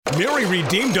Mary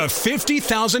redeemed a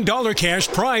 $50,000 cash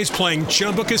prize playing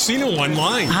Chumba Casino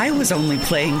online. I was only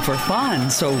playing for fun,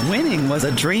 so winning was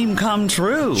a dream come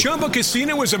true. Chumba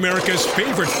Casino is America's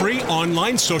favorite free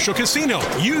online social casino.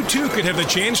 You, too, could have the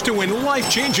chance to win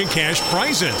life-changing cash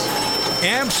prizes.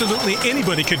 Absolutely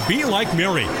anybody could be like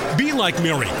Mary. Be like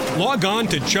Mary. Log on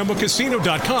to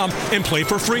ChumbaCasino.com and play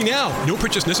for free now. No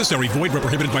purchase necessary. Void where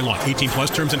prohibited by law. 18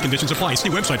 plus terms and conditions apply. See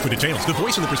website for details. The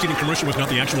voice of the preceding commercial was not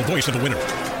the actual voice of the winner.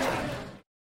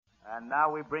 And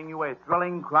now we bring you a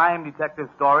thrilling crime detective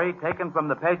story taken from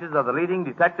the pages of the leading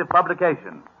detective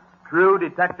publication, True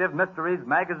Detective Mysteries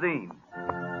Magazine.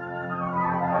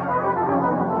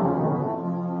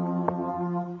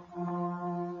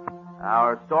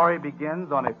 Our story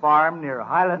begins on a farm near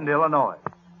Highland, Illinois.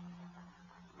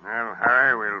 Well,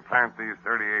 Harry, we'll plant these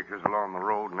 30 acres along the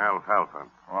road in alfalfa.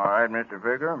 All right, Mr.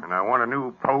 Figger. And I want a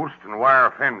new post and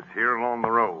wire fence here along the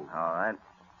road. All right.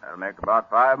 That'll make about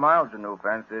 5 miles of new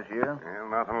fence this year. Well,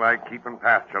 nothing like keeping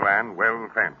pasture land well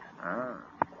fenced. Ah.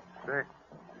 Say,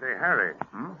 Harry,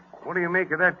 what do you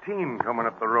make of that team coming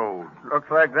up the road? Looks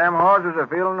like them horses are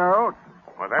feeling their oats.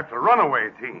 Well, that's a runaway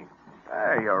team.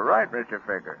 Hey, you're right, Mr.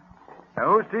 Figger.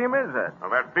 Now, whose team is that?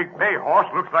 Well, that big bay horse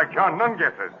looks like John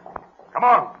Nunguess's. Come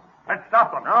on, let's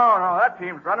stop them. No, that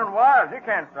team's running wild. You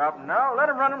can't stop them now. Let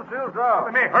them run themselves off.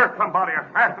 They may hurt somebody or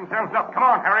smash themselves up. Come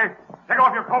on, Harry. Take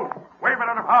off your coat. Wave it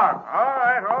at the farm. All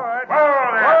right.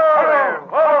 Whoa there.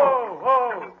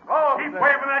 Whoa. Keep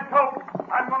waving that coat.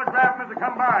 I'm going to grab them as they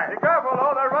come by. Be careful,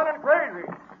 though. They're running crazy.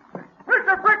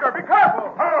 Mr. Figger, be careful.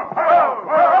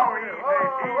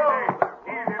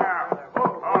 Easy now.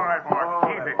 All right, boy.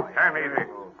 Easy. Stand easy.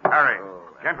 Harry,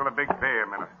 gentle the big bay a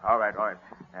minute. All right.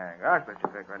 Gosh, Mr.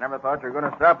 Figger, I never thought you were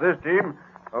going to stop this team.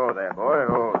 Oh, there, boy.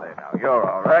 Oh, there. Now, you're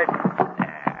all right.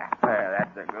 There,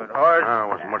 that's a good horse.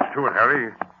 Wasn't much to it,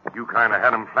 Harry. You kind of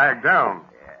had him flagged down.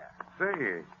 Yeah.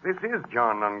 Say, this is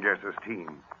John Nunguess's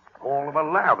team. All of a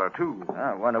lather, too.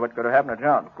 I wonder what could have happened to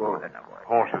John. Go there now, boy.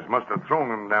 Horses must have thrown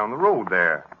him down the road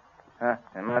there.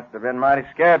 They must have been mighty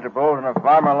scared to supposing a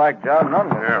farmer like John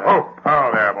Nunguess. Yeah.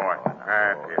 Oh, there, boy.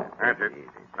 That's it.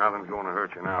 Nothing's going to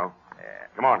hurt you now. Yeah.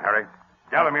 Come on, Harry.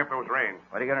 Gather me up those reins.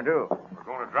 What are you going to do? We're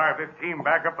going to drive this team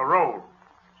back up the road.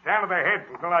 Stand to their heads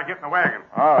until I get in the wagon.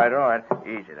 All right.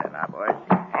 Easy there now, boys.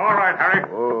 All right, Harry.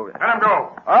 Oh, Let him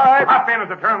go. all right. Hop in as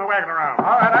I turn the wagon around.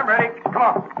 All right, I'm ready. Come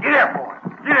on. Get in, boy.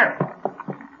 Get in.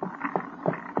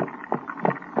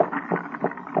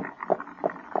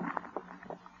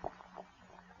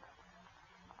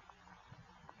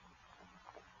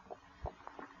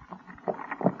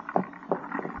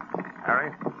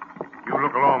 Harry, you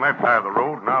look along that side of the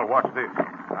road, and I'll watch this.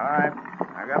 All right.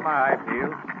 I got my eye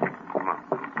peeled. Come on.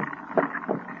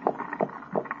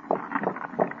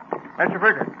 Mr.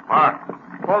 Figger,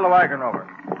 What? pull the wagon over.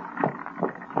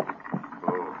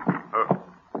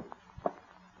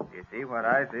 You see what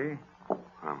I see?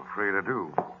 I'm afraid I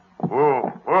do.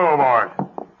 Whoa, boys.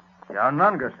 John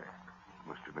Nunguess.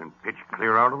 Must have been pitched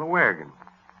clear out of the wagon.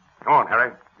 Come on,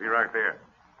 Harry. Be right there.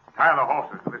 Tie the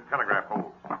horses to this telegraph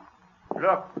pole.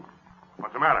 Look.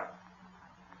 What's the matter?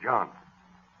 John.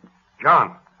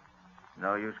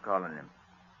 No use calling him.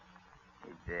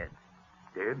 He's dead.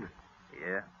 Dead?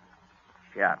 Yeah.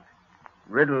 Shot.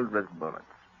 Riddled with bullets.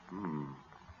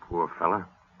 Poor fella.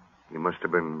 He must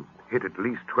have been hit at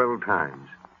least 12 times.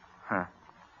 Huh.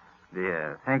 Do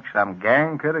you think some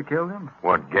gang could have killed him?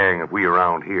 What gang have we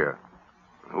around here?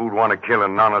 Who'd want to kill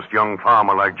an honest young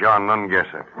farmer like John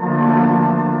Nunguesser?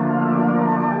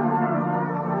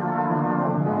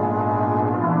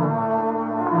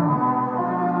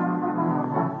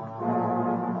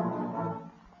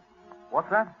 What's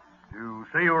that? You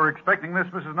say you were expecting this,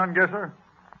 Mrs. Nunguesser?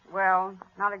 Well,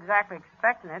 not exactly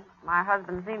expecting it. My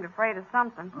husband seemed afraid of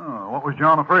something. Oh, what was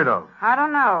John afraid of? I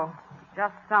don't know.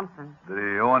 Just something. Did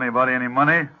he owe anybody any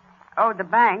money? Owed the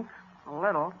bank. A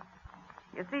little.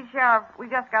 You see, Sheriff, we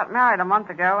just got married a month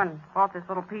ago and bought this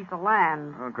little piece of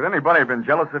land. Could anybody have been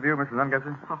jealous of you, Mrs.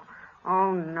 Nunguesser?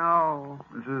 Oh, no.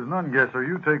 Mrs. Nunguesser,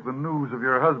 you take the news of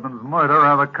your husband's murder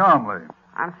rather calmly.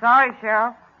 I'm sorry,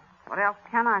 Sheriff. What else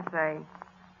can I say?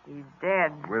 He's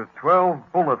dead. With 12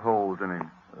 bullet holes in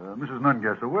him. Mrs.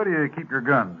 Nunguesser, where do you keep your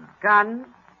guns? Guns?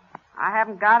 I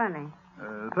haven't got any.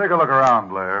 Take a look around,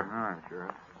 Blair. All right,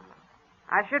 Sheriff.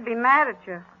 I should be mad at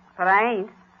you, but I ain't.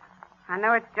 I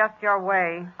know it's just your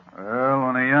way. Well,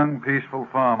 when a young, peaceful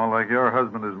farmer like your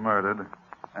husband is murdered,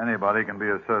 anybody can be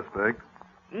a suspect.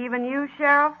 Even you,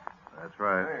 Sheriff? That's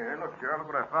right. Hey, look, Sheriff,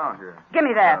 look what I found here. Give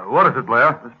me that. What is it,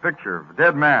 Blair? This picture of a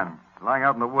dead man lying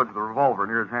out in the woods with a revolver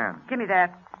near his hand. Give me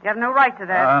that. You have no right to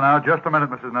that. Now, just a minute,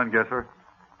 Mrs. Nunguesser.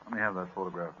 Let me have that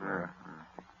photograph there.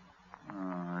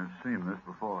 Let's seen this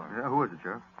before. Yeah, who is it,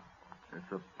 Sheriff?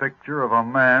 It's a picture of a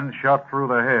man shot through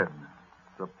the head,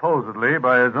 supposedly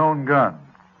by his own gun.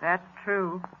 That's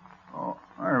true. Oh,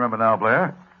 I remember now,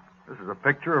 Blair. This is a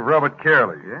picture of Robert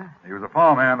Carey. Yeah? He was a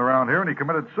farmhand around here, and he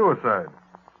committed suicide.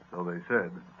 So they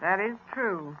said. That is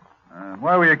true. And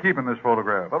why were you keeping this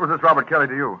photograph? What was this Robert Kelly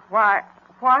to you? Why,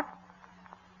 what?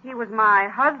 He was my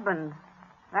husband.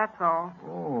 That's all.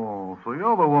 Oh, so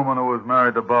you're the woman who was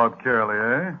married to Bob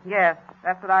Carey, eh? Yes,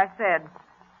 that's what I said.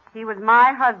 He was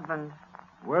my husband.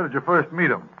 Where did you first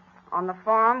meet him? On the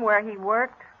farm where he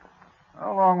worked.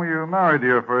 How long were you married to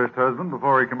your first husband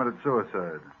before he committed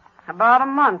suicide? About a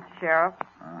month, Sheriff.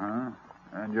 Uh-huh.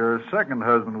 And your second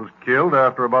husband was killed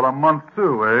after about a month,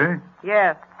 too, eh?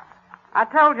 Yes. I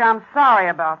told you I'm sorry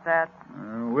about that.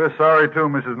 We're sorry, too,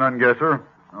 Mrs. Nungesser.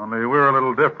 Only we're a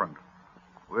little different.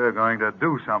 We're going to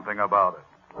do something about it.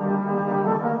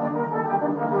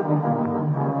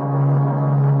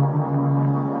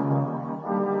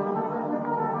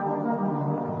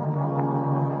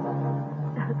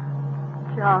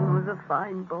 John was a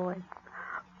fine boy.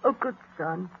 A good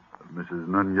son. Mrs.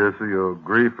 Nungesser, your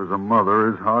grief as a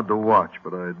mother is hard to watch,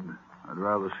 but I'd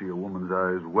rather see a woman's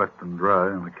eyes wet than dry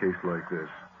in a case like this.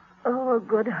 Oh, a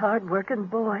good, hard-working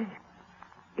boy.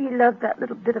 He loved that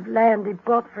little bit of land he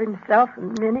bought for himself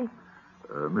and Minnie.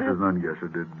 Mrs.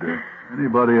 Nungesser, did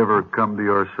anybody ever come to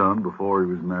your son before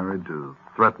he was married to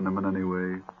threaten him in any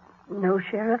way? No,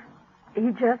 Sheriff.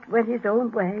 He just went his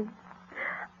own way.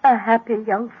 A happy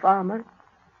young farmer.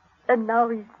 And now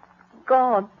he's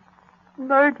gone.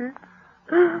 Murdered.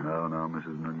 No,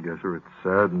 Mrs. Nungesser, it's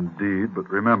sad indeed, but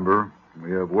remember,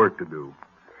 we have work to do.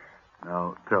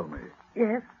 Now, tell me.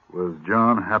 Yes? Was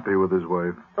John happy with his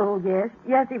wife? Oh, yes.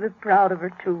 Yes, he was proud of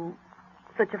her, too.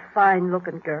 Such a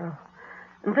fine-looking girl.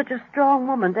 And such a strong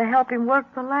woman to help him work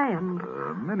the land.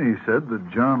 Minnie said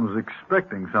that John was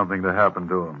expecting something to happen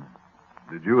to him.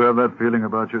 Did you have that feeling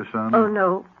about your son? Oh,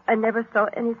 no. I never saw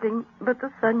anything but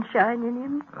the sunshine in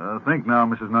him. Think now,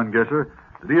 Mrs. Nungesser.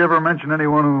 Did he ever mention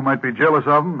anyone who might be jealous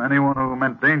of him? Anyone who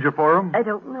meant danger for him? I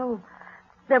don't know.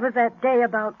 There was that day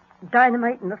about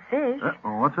dynamite and the fish.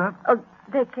 What's that? Oh,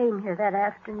 they came here that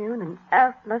afternoon and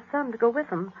asked my son to go with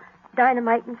them.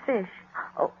 Dynamite and fish.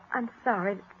 Oh, I'm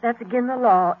sorry. That's again the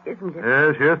law, isn't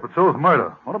it? Yes, but so is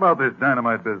murder. What about this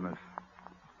dynamite business?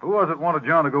 Who was it wanted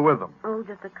John to go with them? Oh,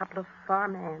 just a couple of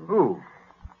farmhands. Who?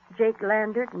 Jake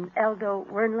Landert and Eldo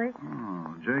Wernley.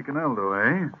 Oh, Jake and Eldo,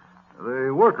 eh?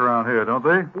 They work around here, don't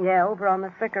they? Yeah, over on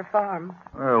the Fricker farm.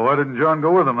 Well, why didn't John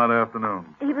go with them that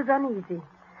afternoon? He was uneasy.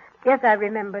 Yes, I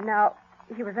remember now.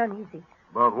 He was uneasy.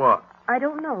 About what? I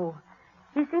don't know.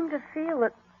 He seemed to feel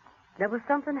that there was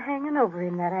something hanging over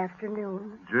him that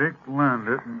afternoon. Jake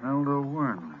Landert and Eldo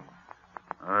Wernley.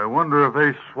 I wonder if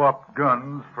they swapped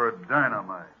guns for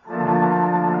dynamite.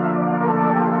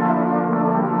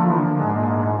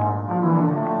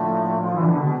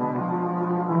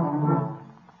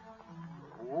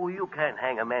 You can't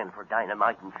hang a man for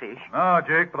dynamite and fish. No,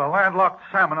 Jake, but a landlocked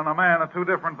salmon and a man are two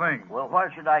different things. Well, why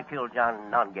should I kill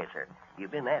John Nungesser?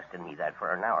 You've been asking me that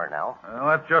for an hour now. Well,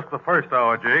 that's just the first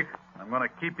hour, Jake. I'm going to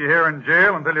keep you here in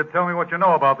jail until you tell me what you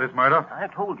know about this murder. I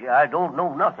told you I don't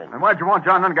know nothing. And why'd you want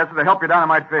John Nungesser to help you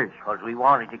dynamite fish? Because we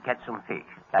wanted to catch some fish.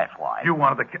 That's why. You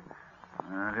wanted to kill...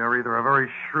 you're either a very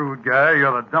shrewd guy or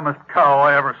you're the dumbest cow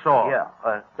I ever saw.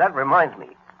 Yeah, that reminds me.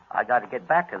 I got to get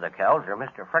back to the cows or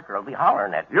Mr. Fricker will be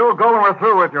hollering at me. You'll go when we're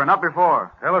through with you, not before.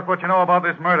 Tell us what you know about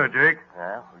this murder, Jake.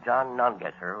 Well, John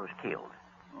Nungesser was killed.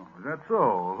 Oh, is that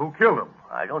so? Who killed him?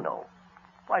 I don't know.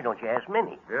 Why don't you ask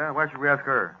Minnie? Yeah, why should we ask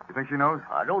her? You think she knows?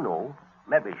 I don't know.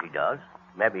 Maybe she does.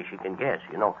 Maybe she can guess.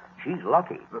 You know, she's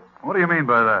lucky. What do you mean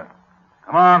by that?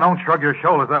 Come on, don't shrug your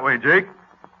shoulders that way, Jake.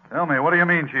 Tell me, what do you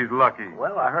mean she's lucky?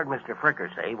 Well, I heard Mr.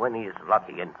 Fricker say when he is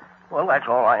lucky, and, well, that's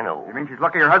all I know. You mean she's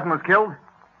lucky her husband was killed?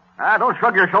 Don't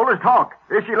shrug your shoulders. Talk.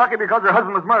 Is she lucky because her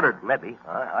husband was murdered? Maybe.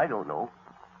 I don't know.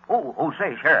 Oh,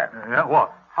 say, Sheriff. Yeah,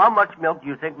 what? How much milk do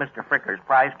you think Mr. Fricker's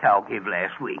prize cow gave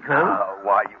last week, huh?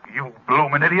 Why, you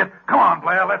bloomin' idiot. Come on,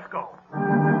 Blair, let's go.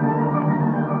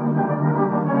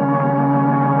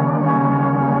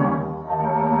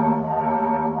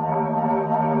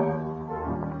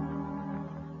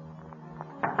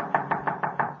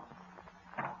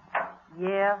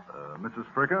 Yeah? Mrs.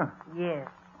 Fricker? Yes.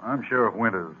 I'm Sheriff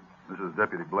Winters. This is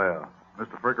Deputy Blair.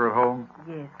 Mr. Fricker at home?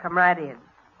 Yes, come right in.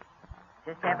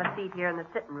 Just have a seat here in the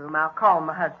sitting room. I'll call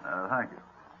my husband. Thank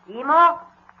you. Emo?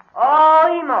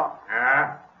 Oh, Emo.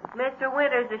 Yeah? It's Mr.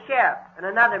 Winters, the sheriff, and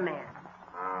another man.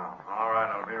 Oh, all right,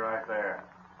 I'll be right there.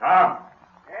 Tom,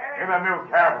 give that milk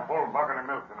calf a full bucket of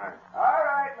milk tonight. All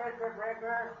right, Mr.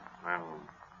 Fricker. And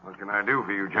What can I do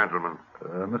for you, gentlemen?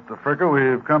 Mr. Fricker,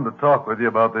 we've come to talk with you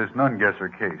about this nun-guesser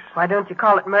case. Why don't you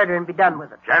call it murder and be done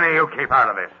with it? Jenny, you keep out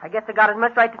of this. I guess I got as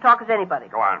much right to talk as anybody.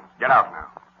 Go on. Get out now.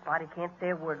 Body can't say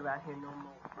a word around here no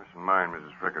more. Listen, mind,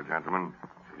 Mrs. Fricker, gentlemen.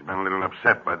 She's been a little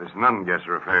upset by this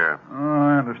nun-guesser affair. Oh,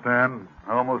 I understand.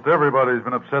 Almost everybody's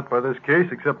been upset by this case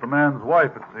except the man's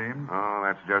wife, it seems. Oh,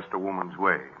 that's just a woman's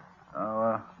way.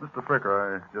 Now, Mr.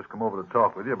 Fricker, I just come over to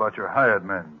talk with you about your hired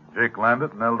men, Jake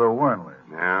Landit and Eldo Wernley.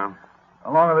 Yeah?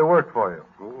 How long have they worked for you?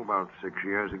 Oh, about 6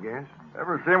 years, I guess.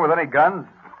 Ever see him with any guns?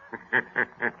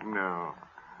 No.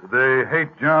 Did they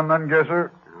hate John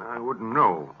Nungesser? I wouldn't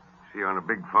know. See, on a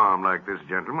big farm like this,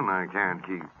 gentlemen, I can't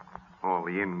keep all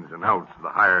the ins and outs of the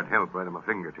hired help right at my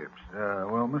fingertips. Yeah,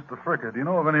 well, Mr. Fricker, do you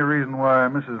know of any reason why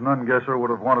Mrs. Nungesser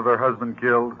would have wanted her husband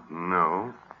killed?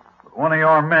 No. But one of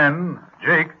your men,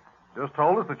 Jake, just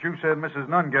told us that you said Mrs.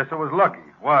 Nungesser was lucky.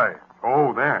 Why?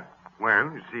 Oh, that.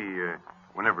 Well, you see,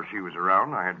 whenever she was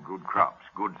around, I had good crops,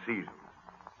 good seasons.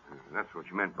 That's what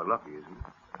you meant by lucky, isn't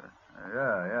it?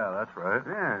 Yeah, that's right.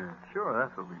 Yeah, sure,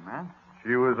 that's what we meant.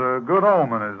 She was a good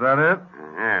omen, is that it?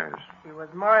 Yes. She was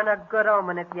more than a good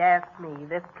omen, if you ask me.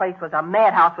 This place was a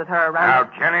madhouse with her around Now,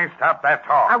 it. Jenny, stop that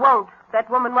talk. I won't. That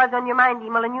woman was on your mind,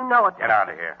 Emil, and you know it. Get out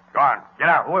of here. Go on. Get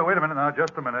out. Oh, wait a minute now,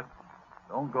 just a minute.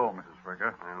 Don't go, Mrs.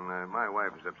 Fricker. Well, my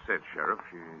wife is upset, Sheriff.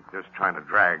 She's just trying to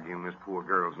drag in this poor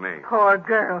girl's name. Poor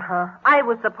girl, huh? I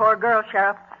was the poor girl,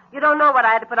 Sheriff. You don't know what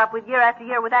I had to put up with year after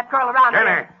year with that girl around Jenny!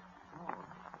 here.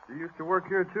 She used to work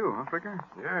here, too, huh, Fricker?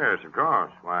 Yes, of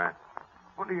course. Why,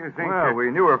 what do you think? Well, we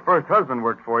knew her first husband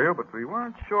worked for you, but we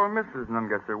weren't sure Mrs.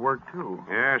 Nungesser worked, too.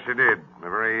 Yes, she did. A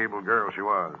very able girl she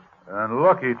was. And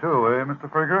lucky, too, eh, Mr.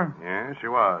 Fricker? Yes, she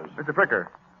was. Mr. Fricker,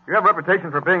 you have a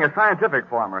reputation for being a scientific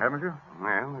farmer, haven't you?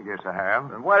 Well, I guess I have.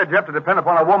 Then why did you have to depend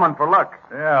upon a woman for luck?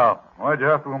 Yeah, why'd you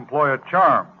have to employ a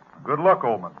charm? A good luck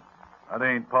omen. That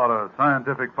ain't part of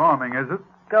scientific farming, is it?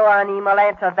 Go on, Emil.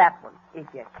 Answer that one, if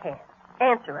you can.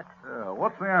 Answer it. Yeah,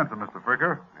 what's the answer, Mr.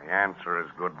 Fricker? The answer is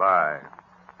goodbye.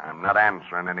 I'm not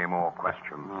answering any more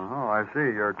questions. Oh, I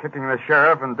see. You're kicking the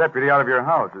sheriff and deputy out of your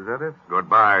house, is that it?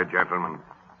 Goodbye, gentlemen.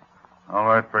 All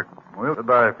right, Fricker. Well,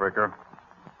 goodbye, Fricker.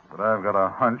 But I've got a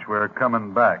hunch we're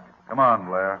coming back. Come on,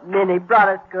 Blair. Minnie brought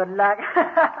us good luck.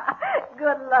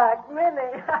 Good luck,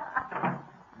 Minnie.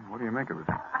 What do you make of it?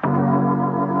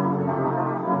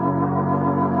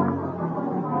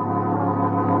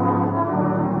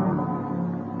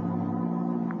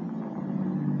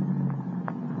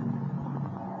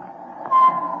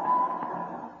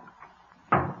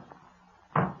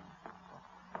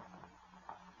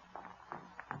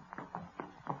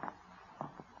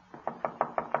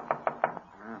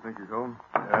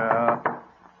 Yeah.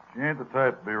 She ain't the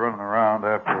type to be running around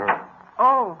after her.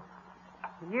 Oh,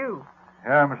 you.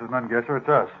 Yeah, Mrs. Nungesser, it's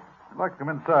us. I'd like to come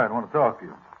inside. I want to talk to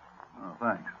you. Oh,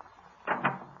 thanks.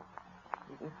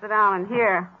 You can sit down in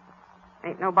here.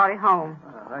 Ain't nobody home.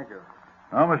 Thank you.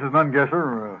 Now, Mrs.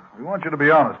 Nungesser, we want you to be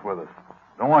honest with us.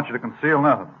 Don't want you to conceal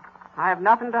nothing. I have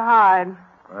nothing to hide.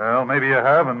 Well, maybe you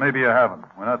have and maybe you haven't.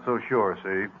 We're not so sure,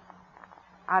 see?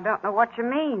 I don't know what you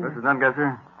mean. Mrs.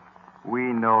 Nungesser, we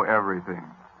know everything.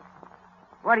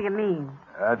 What do you mean?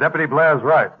 Deputy Blair's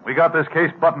right. We got this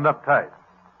case buttoned up tight.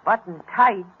 Button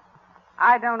tight?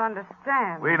 I don't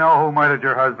understand. We know who murdered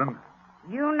your husband.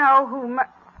 You know who...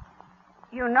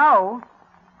 You know?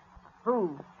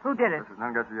 Who? Who did it? Mrs.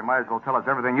 Nungesser, you might as well tell us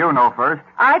everything you know first.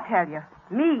 I tell you.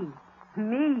 Me.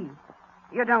 Me.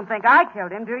 You don't think I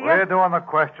killed him, do you? We're doing the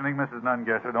questioning, Mrs.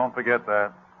 Nungesser. Don't forget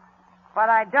that. But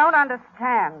I don't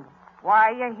understand.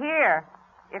 Why are you here?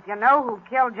 If you know who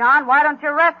killed John, why don't you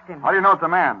arrest him? How do you know it's a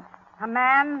man? A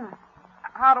man?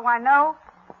 How do I know?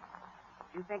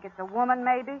 You think it's a woman,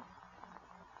 maybe?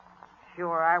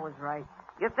 Sure, I was right.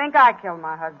 You think I killed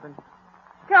my husband.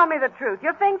 Tell me the truth.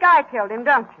 You think I killed him,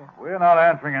 don't you? We're not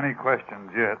answering any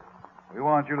questions yet. We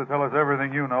want you to tell us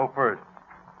everything you know first.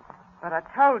 But I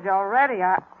told you already,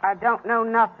 I don't know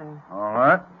nothing. All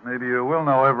right. Maybe you will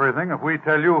know everything if we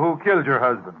tell you who killed your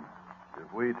husband.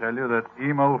 If we tell you that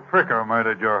Emil Fricker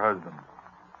murdered your husband.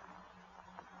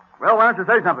 Well, why don't you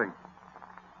say something?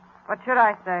 What should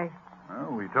I say?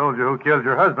 Well, we told you who killed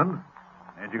your husband.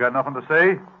 Ain't you got nothing to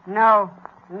say? No,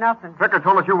 nothing. Fricker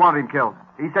told us you wanted him killed.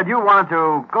 He said you wanted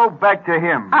to go back to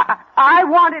him. I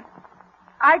wanted...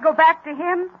 I go back to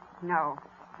him? No,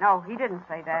 he didn't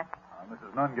say that.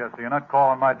 Mrs. Nungesser, you're not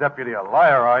calling my deputy a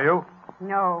liar, are you?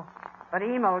 No, but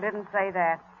Emil didn't say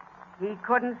that. He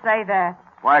couldn't say that.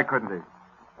 Why couldn't he?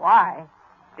 Why?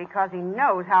 Because he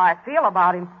knows how I feel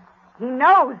about him. He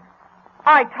knows.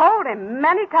 I told him.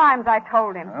 Many times I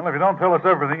told him. Well, if you don't tell us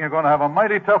everything, you're going to have a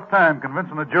mighty tough time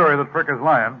convincing the jury that Fricker's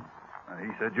lying. He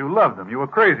said you loved him. You were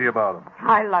crazy about him.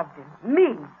 I loved him.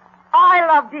 Me. I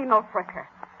loved Emil Fricker.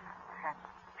 That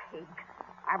pig.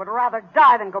 I would rather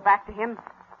die than go back to him.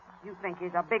 You think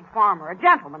he's a big farmer, a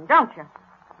gentleman, don't you?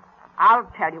 I'll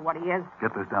tell you what he is.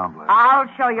 Get this down, Blair. I'll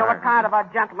show you what kind of a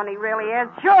gentleman he really is.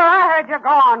 Sure, I heard you. Go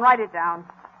on, write it down.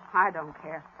 I don't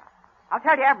care. I'll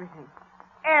tell you everything.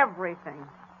 Everything.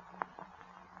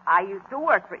 I used to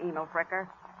work for Emil Fricker.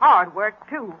 Hard work,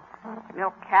 too.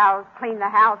 Milk cows, clean the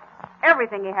house,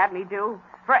 everything he had me do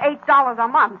for $8 a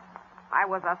month. I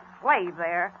was a slave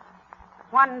there.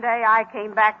 One day I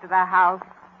came back to the house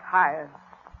tired.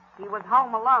 He was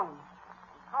home alone.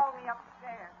 He called me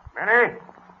upstairs. Minnie?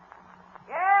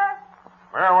 Yes?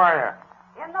 Where were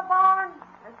you? In the barn.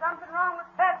 There's something wrong with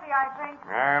Bessie, I think.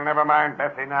 Never mind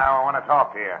Bessie now. I want to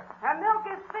talk to you. Her milk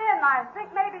is thin. I think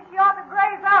maybe she ought to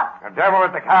graze up. The devil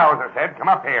with the cows, I said. Come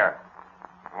up here.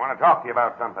 I want to talk to you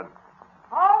about something.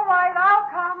 All right, I'll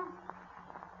come.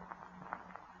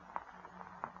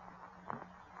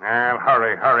 Well,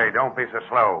 hurry. Don't be so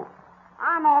slow.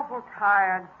 I'm awful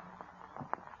tired.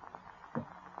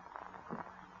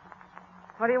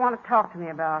 What do you want to talk to me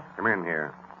about? Come in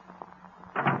here.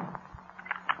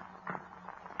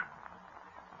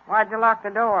 Why'd you lock the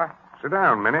door? Sit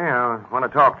down, Minnie. I want to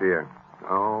talk to you.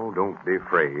 Oh, don't be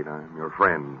afraid. I'm your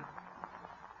friend.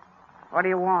 What do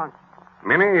you want?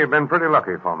 Minnie, you've been pretty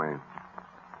lucky for me.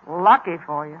 Lucky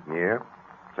for you. Yeah.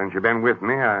 Since you've been with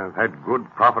me, I've had good,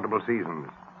 profitable seasons.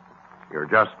 You're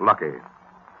just lucky.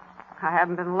 I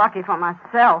haven't been lucky for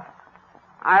myself.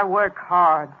 I work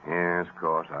hard. Yes, of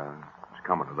course. I was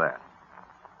coming to that.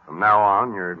 From now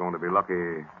on, you're going to be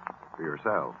lucky for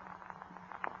yourself.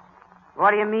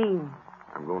 What do you mean?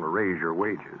 I'm going to raise your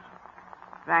wages.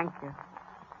 Thank you.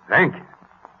 Thank you.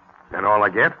 Is that all I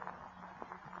get?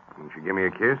 Won't you give me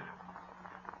a kiss?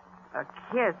 A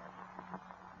kiss?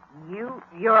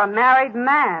 You're a married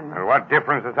man. Well, what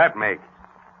difference does that make?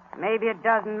 Maybe it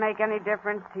doesn't make any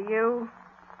difference to you.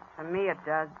 To me, it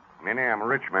does. Minnie, I'm a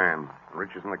rich man.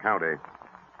 Richest in the county.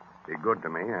 Be good to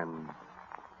me and,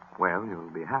 well, you'll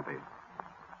be happy.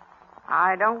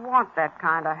 I don't want that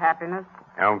kind of happiness.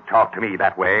 Don't talk to me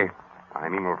that way.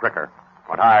 I'm Emil Fricker.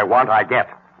 What I want, I get.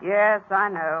 Yes, I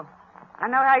know. I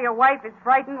know how your wife is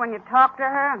frightened when you talk to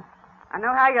her. I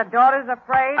know how your daughter's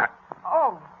afraid.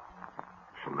 Oh.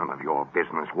 It's none of your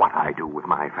business what I do with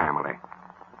my family.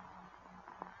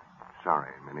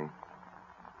 Sorry, Minnie.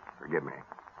 Forgive me.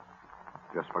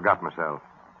 Just forgot myself.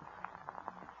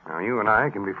 Now, you and I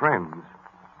can be friends.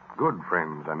 Good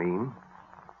friends, I mean.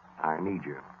 I need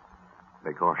you.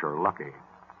 Because you're lucky.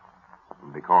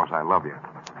 And because I love you.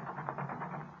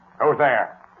 Who's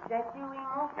there? That you,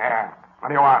 Emil? Yeah. What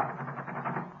do you want?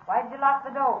 Why'd you lock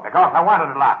the door? Because I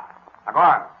wanted it locked. Now, go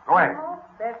on. Go away. Emil,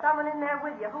 there's someone in there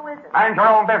with you. Who is it? Mind your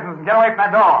own business and get away from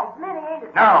that door. It's Minnie, ain't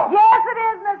it? No. Yes, it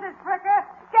is, Mrs. Fricker.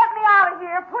 Get me out of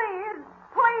here, please.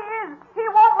 Please. He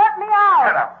won't let me out.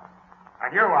 Shut up.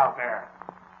 And you out there.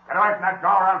 Get away from that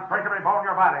door or I'll break every bone in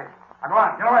your body. Now, go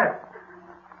on. Get away.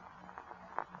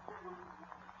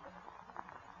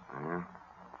 Yeah.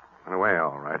 Went away,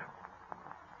 all right.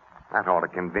 That ought to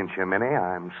convince you, Minnie.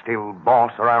 I'm still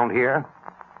boss around here.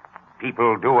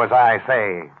 People do as I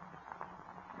say.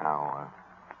 Now,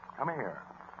 come here.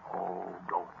 Oh,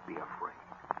 don't be afraid.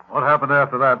 What happened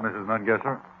after that, Mrs.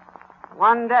 Nungesser?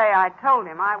 One day I told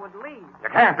him I would leave. You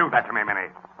can't do that to me, Minnie.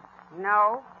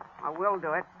 No, I will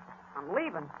do it. I'm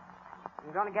leaving.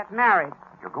 I'm going to get married.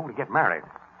 You're going to get married.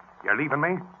 You're leaving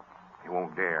me? You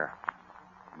won't dare.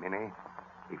 Minnie,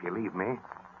 if you leave me,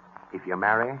 if you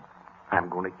marry, I'm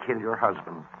going to kill your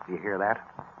husband. Do you hear that?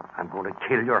 I'm going to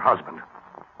kill your husband.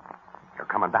 You're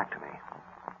coming back to me.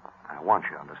 I want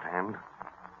you, understand?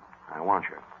 I want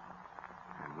you.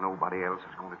 And nobody else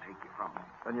is going to take you from me.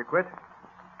 Then you quit?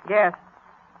 Yes.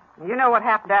 You know what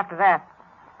happened after that.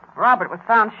 Robert was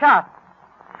found shot.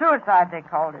 Suicide, they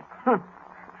called it.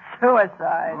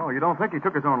 Suicide. Oh, you don't think he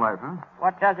took his own life, huh?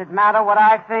 What does it matter what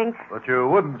I think? But you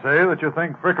wouldn't say that you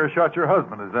think Fricker shot your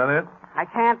husband, is that it? I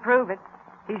can't prove it.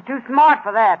 He's too smart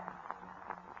for that.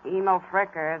 Emil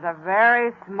Fricker is a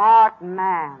very smart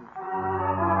man.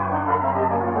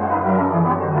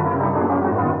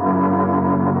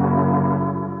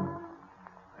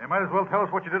 You might as well tell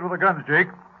us what you did with the guns, Jake.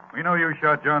 We know you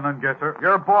shot John Ungesser.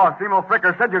 Your boss, Emil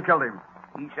Fricker, said you killed him.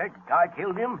 He said I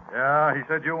killed him. Yeah, he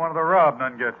said you wanted to rob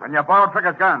Ungesser. And you borrowed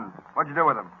Fricker's guns. What'd you do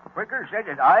with them? Fricker said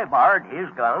that I borrowed his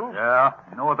guns. Yeah,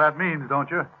 you know what that means, don't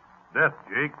you? Death,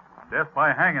 Jake. Death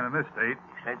by hanging in this state.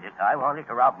 He said that I wanted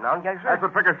to rob Nungesser. That's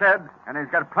what Fricker said. And he's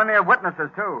got plenty of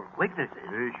witnesses, too. Witnesses?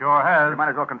 He sure has. You might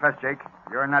as well confess, Jake.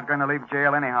 You're not going to leave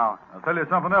jail anyhow. I'll tell you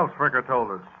something else Fricker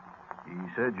told us. He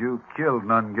said you killed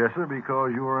Nungesser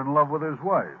because you were in love with his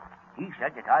wife. He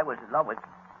said that I was in love with...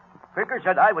 Fricker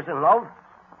said I was in love,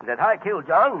 that I killed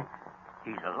John.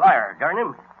 He's a liar, darn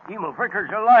him. Emil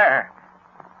Fricker's a liar.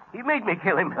 He made me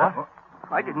kill him. What?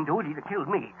 If I didn't do it, he'd have killed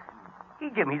me. He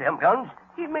gave me them guns.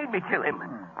 He made me kill him.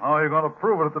 How are you going to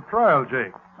prove it at the trial,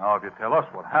 Jake? Now, if you tell us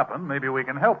what happened, maybe we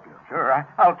can help you. Sure,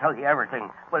 I'll tell you everything.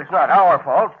 But it's not our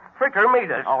fault. Fricker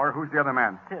made us. Who's the other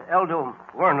man? Eldo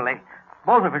Wernley.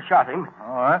 Both of us shot him.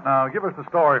 All right, now give us the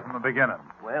story from the beginning.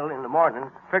 Well, in the morning,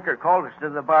 Fricker called us to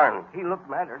the barn. He looked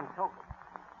madder than so.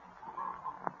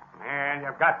 And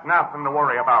you've got nothing to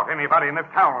worry about. Anybody in this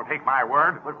town will take my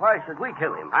word. But why should we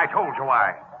kill him? I told you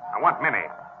why. I want Minnie.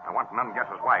 I want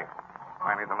Nungesser's wife. If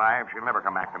I ain't alive, she'll never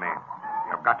come back to me.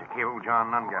 You've got to kill John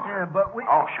Nungesser. Yeah, but we...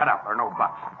 Oh, shut up. There are no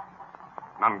buts.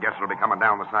 Nungesser will be coming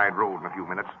down the side road in a few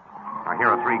minutes. Now, here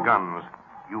are 3 guns.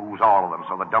 Use all of them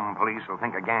so the dumb police will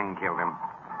think a gang killed him.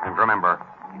 And remember,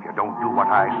 if you don't do what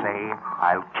I say,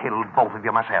 I'll kill both of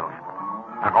you myself.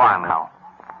 Now, go on now.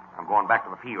 I'm going back to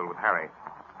the field with Harry.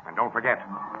 And don't forget,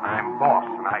 I'm boss,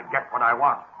 and I get what I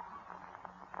want.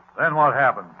 Then what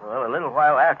happened? Well, a little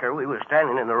while after, we were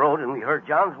standing in the road and we heard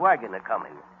John's wagon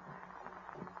a-coming.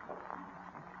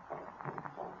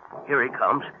 Here he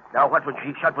comes. Now, what would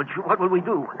she shot? What will we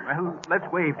do? Well,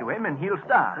 let's wave to him and he'll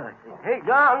stop. Hey,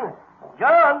 John!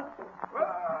 John!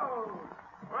 Whoa!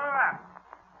 Whoa!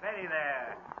 Steady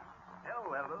there.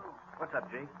 Hello, Eldo. What's up,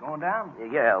 Jake? Going down?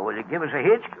 Yeah, will you give us a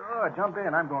hitch? Sure, jump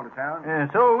in. I'm going to town.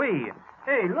 So are we.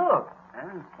 Hey, look.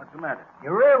 What's the matter?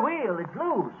 Your rear wheel, it's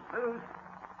loose. Loose?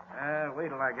 Wait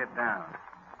till I get down.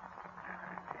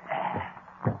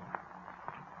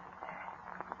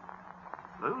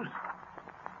 Loose?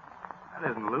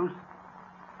 That isn't loose.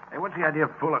 Hey, what's the idea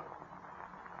of fooling?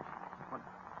 What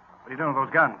are you doing with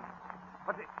those guns?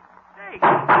 What's it? Hey!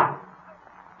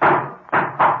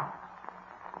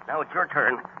 Now it's your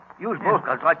turn. Use both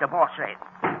guns like the boss said.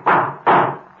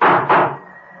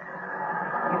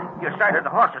 You started the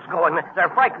horses going. They're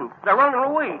frightened. They're running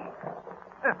away.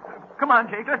 Come on,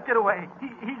 Jake. Let's get away.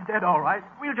 He's dead, all right.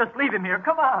 We'll just leave him here.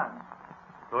 Come on.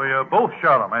 So you both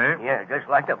shot him, eh? Yeah, just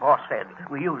like the boss said.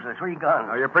 We used the 3 guns.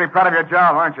 Oh, you're pretty proud of your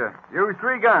job, aren't you? Use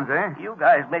 3 guns, eh? You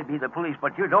guys may be the police,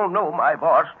 but you don't know my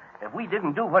boss. If we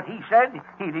didn't do what he said,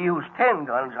 he'd use 10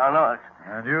 guns on us.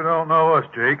 And you don't know us,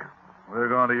 Jake. We're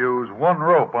going to use 1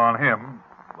 rope on him,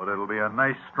 but it'll be a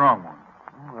nice, strong one.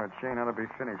 Well, that chain ought to be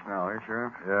finished now, eh,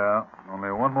 Sheriff? Yeah,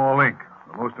 only 1 more link,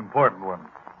 the most important one.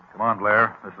 Come on,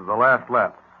 Blair. This is the last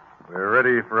lap. We're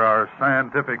ready for our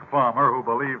scientific farmer who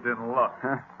believed in luck.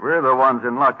 We're the ones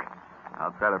in luck,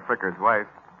 outside of Fricker's wife.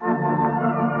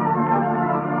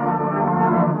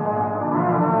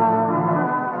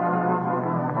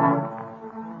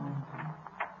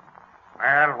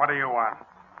 Well, what do you want?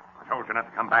 I told you not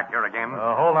to come back here again.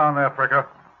 Hold on there, Fricker.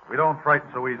 We don't frighten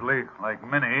so easily, like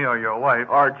Minnie or your wife.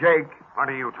 Or Jake. What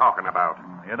are you talking about?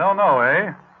 You don't know,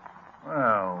 eh?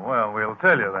 Well, we'll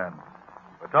tell you then.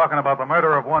 We're talking about the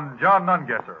murder of one John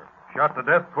Nungesser, shot to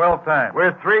death 12 times.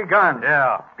 With 3 guns.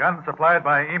 Yeah, guns supplied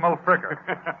by Emil Fricker.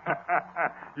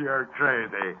 You're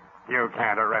crazy. You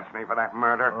can't arrest me for that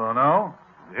murder. Oh, no?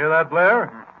 You hear that, Blair?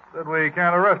 Said we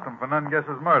can't arrest him for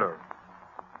Nungesser's murder.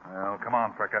 Well, come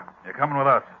on, Fricker. You're coming with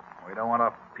us. We don't want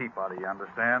a peep out of you,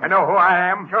 understand? You know who I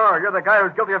am? Sure, you're the guy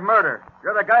who's guilty of murder.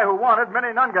 You're the guy who wanted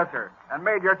Minnie Nungesser and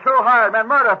made your 2 hired men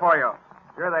murder for you.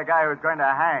 You're the guy who's going to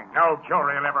hang. No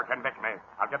jury will ever convict me.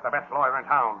 I'll get the best lawyer in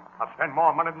town. I'll spend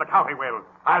more money than the county will.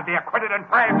 I'll be acquitted in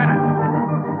 5 minutes.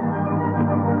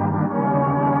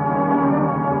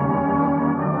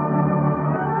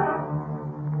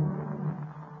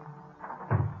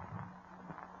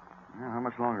 How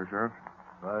much longer, Sheriff?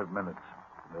 5 minutes.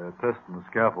 They're testing the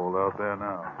scaffold out there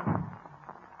now.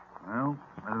 Well,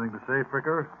 anything to say,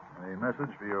 Fricker? Any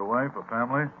message for your wife or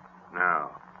family? No.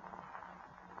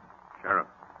 Sheriff.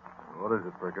 What is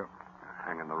it, Fricker?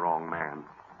 Hanging the wrong man.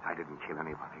 I didn't kill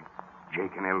anybody.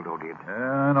 Jake and Eldo did.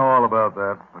 Yeah, I know all about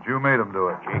that. But you made them do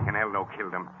it. Jake and Eldo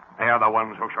killed him. They are the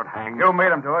ones who should hang. You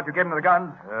made them do it. You gave them the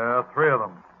guns. Yeah, 3 of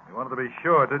them. You wanted to be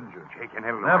sure, didn't you? Jake and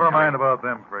Eldo. Never mind about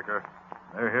them, Fricker.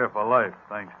 They're here for life,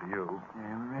 thanks to you.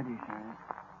 Yeah, we're ready, Sheriff.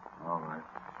 All right.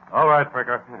 All right,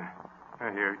 Fricker.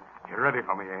 You're ready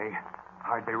for me, eh?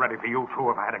 I'd be ready for you, too,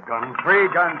 if I had a gun. 3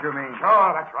 guns, you mean?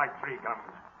 Sure, that's right, 3 guns.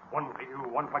 1 for you,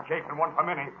 1 for Jake, and 1 for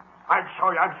Minnie. I'll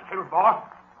show you I'm still boss.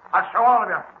 I'll show all of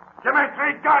you. Give me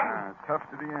 3 guns! Tough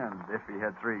to the end, if he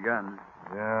had 3 guns.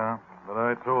 Yeah, but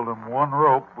I told him 1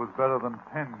 rope was better than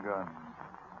 10 guns.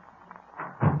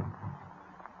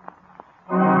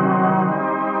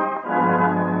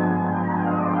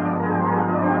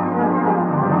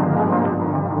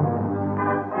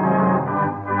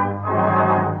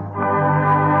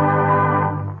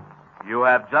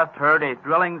 just heard a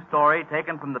thrilling story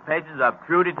taken from the pages of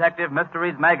True Detective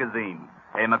Mysteries magazine,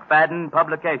 a McFadden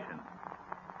publication.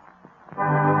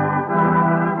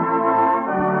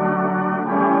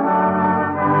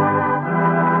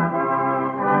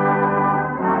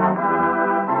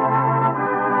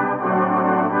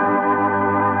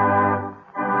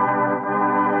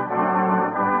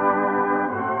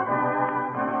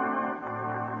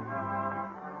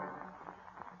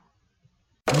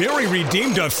 Mary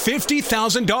redeemed a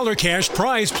 $50,000 cash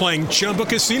prize playing Chumba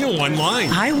Casino online.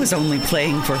 I was only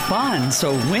playing for fun,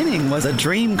 so winning was a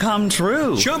dream come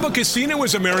true. Chumba Casino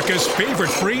is America's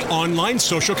favorite free online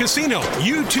social casino.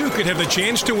 You too could have the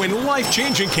chance to win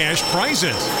life-changing cash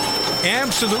prizes.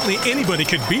 Absolutely anybody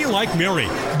could be like Mary.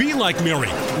 Be like Mary.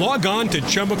 Log on to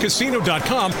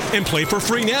ChumbaCasino.com and play for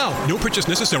free now. No purchase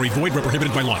necessary. Void where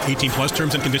prohibited by law. 18 plus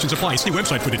terms and conditions apply. See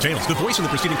website for details. The voice in the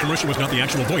preceding commercial was not the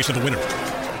actual voice of the winner.